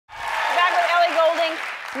Goulding.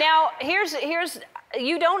 Now,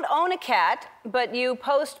 you don't own a cat, but you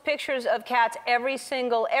post pictures of cats every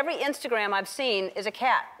Instagram I've seen is a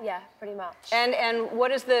cat. Yeah, pretty much. And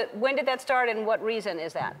when did that start and what reason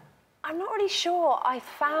is that? I'm not really sure. I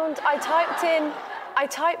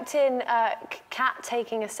typed in cat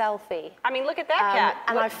taking a selfie. I mean, look at that cat.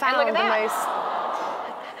 And I found the most...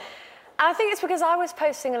 And I think it's because I was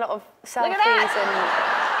posting a lot of selfies. Look at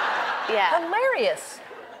that. And yeah. Hilarious.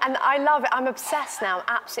 And I love it. I'm obsessed now,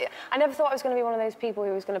 absolutely. I never thought I was going to be one of those people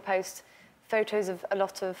who was going to post photos of a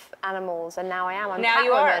lot of animals, and now I am. I'm now Catwoman.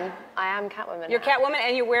 You are. I am Catwoman. You're Catwoman,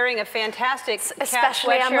 and you're wearing a fantastic Especially, cat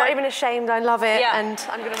sweatshirt. I'm not even ashamed. I love it, yeah. and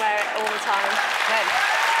I'm going to wear it all the time.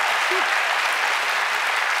 Good.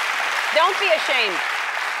 Don't be ashamed.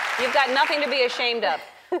 You've got nothing to be ashamed of.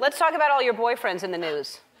 Let's talk about all your boyfriends in the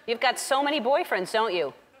news. You've got so many boyfriends, don't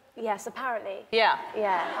you? Yes, apparently. Yeah.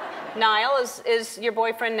 Yeah. Niall is your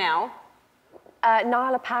boyfriend now?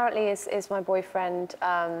 Niall apparently is my boyfriend.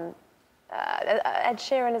 Ed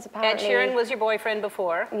Sheeran is apparently... Ed Sheeran was your boyfriend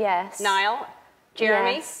before? Yes. Niall?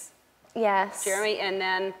 Jeremy? Yes. Yes. Jeremy, and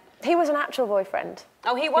then... He was an actual boyfriend.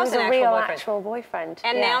 Oh, he was an actual real boyfriend. actual boyfriend.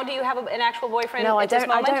 And now, do you have an actual boyfriend no, at this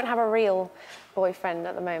moment? I don't have a real boyfriend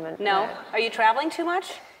at the moment. No? Are you traveling too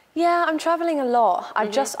much? Yeah, I'm traveling a lot. I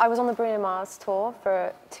was on the Bruno Mars tour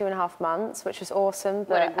for 2.5 months, which was awesome.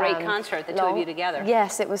 What a great concert, the two of you together.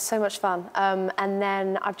 Yes, it was so much fun. And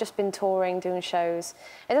then I've just been touring, doing shows.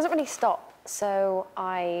 It doesn't really stop, so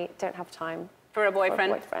I don't have time. For a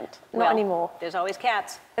boyfriend? Not anymore. There's always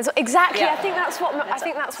cats. Exactly. Yeah. I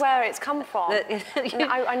think that's where it's come from.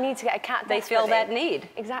 I need to get a cat. They feel that need.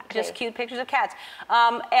 Exactly. Just cute pictures of cats.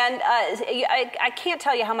 I can't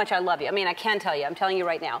tell you how much I love you. I mean, I can tell you. I'm telling you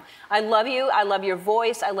right now. I love you. I love your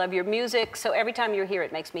voice. I love your music. So every time you're here,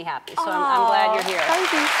 it makes me happy. So I'm glad you're here.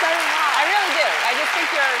 Thank you so much. I really do. I just think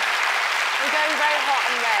you're going very hot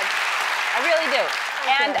and red. I really do.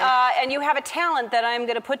 And you have a talent that I'm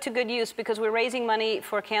going to put to good use because we're raising money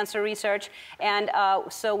for cancer research. And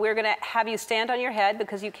so we're going to have you stand on your head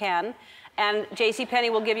because you can. And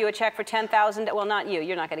JCPenney will give you a check for $10,000. Well, not you.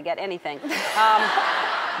 You're not going to get anything.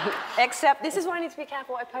 Except... This is why I need to be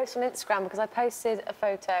careful what I post on Instagram because I posted a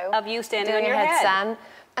photo... Of you standing on your headstand.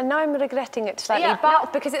 And now I'm regretting it slightly,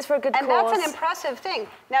 because it's for a good cause. And that's an impressive thing.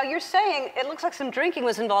 Now, you're saying it looks like some drinking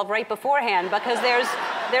was involved right beforehand because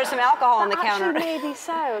there's some alcohol on the counter. Maybe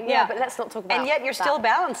so, yeah, but let's not talk about And yet you're still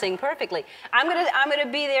balancing perfectly. I'm gonna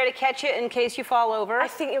be there to catch you in case you fall over. I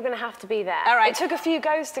think you're going to have to be there. All right. It took a few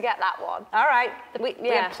goes to get that one. All right. We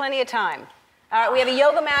have plenty of time. All right, we have a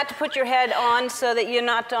yoga mat to put your head on so that you're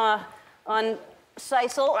not on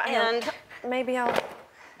sisal. And maybe I'll...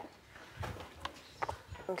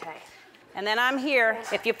 Okay. And then I'm here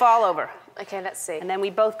if you fall over. Okay, let's see. And then we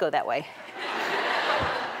both go that way.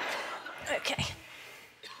 Okay.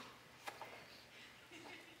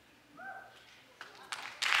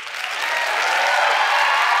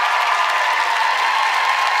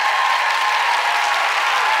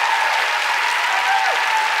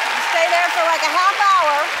 Stay there for like a half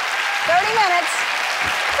hour, 30 minutes.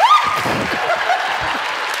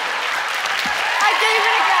 I gave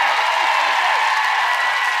it a go.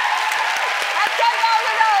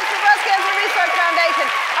 Breast Cancer Research Foundation.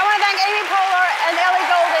 I want to thank Amy Poehler and Ellie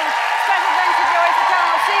Goulding. Special thanks to Joey Fattel.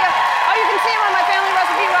 I'll see you. Oh, you can see him on my Family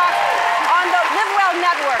Recipe Rock on the Live Well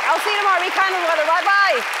Network. I'll see you tomorrow. Be kind to the weather.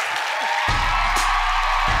 Bye-bye.